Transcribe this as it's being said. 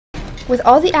With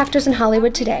all the actors in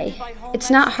Hollywood today, it's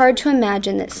not hard to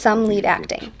imagine that some lead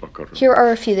acting. Here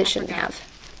are a few that shouldn't have.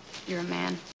 You're a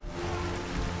man.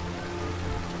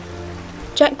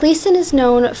 Jack Gleeson is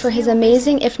known for his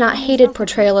amazing, if not hated,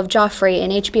 portrayal of Joffrey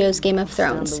in HBO's Game of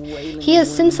Thrones. He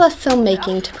has since left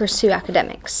filmmaking to pursue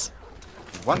academics.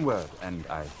 One word, and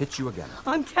I hit you again.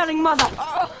 I'm telling Mother.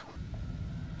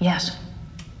 Yes,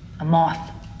 a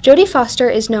moth. Jodie Foster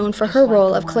is known for her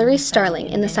role of Clarice Starling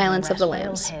in The Silence of the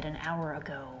Lambs.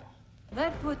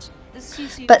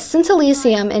 But since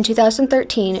Elysium in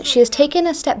 2013, she has taken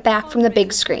a step back from the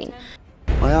big screen.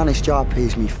 My honest job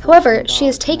pays me. However, she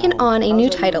has taken on a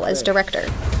new title as director.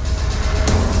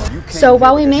 So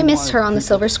while we may miss her on the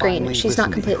silver screen, she's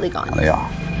not completely gone.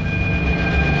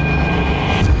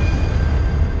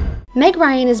 Meg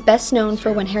Ryan is best known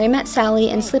for When Harry Met Sally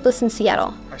and Sleepless in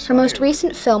Seattle. Her most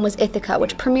recent film was Ithaca,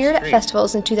 which premiered at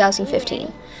festivals in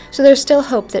 2015, so there's still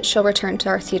hope that she'll return to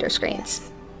our theater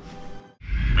screens.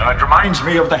 It reminds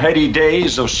me of the heady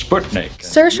days of Sputnik.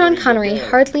 Sir Sean Connery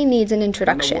hardly needs an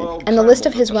introduction, and the list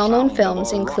of his well-known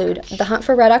films include The Hunt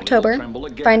for Red October,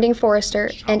 Finding Forrester,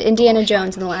 and Indiana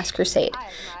Jones and the Last Crusade,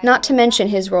 not to mention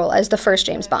his role as the first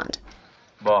James Bond.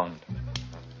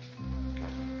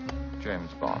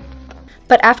 James Bond.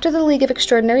 But after The League of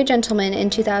Extraordinary Gentlemen in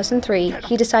 2003,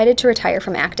 he decided to retire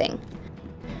from acting.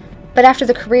 But after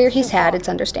the career he's had, it's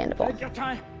understandable.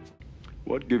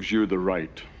 What gives you the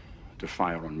right to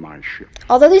fire on my ship?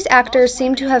 Although these actors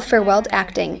seem to have farewelled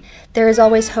acting, there is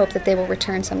always hope that they will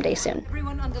return someday soon.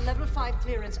 Everyone under level 5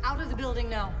 clearance out of the building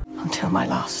now. Until my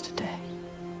last day.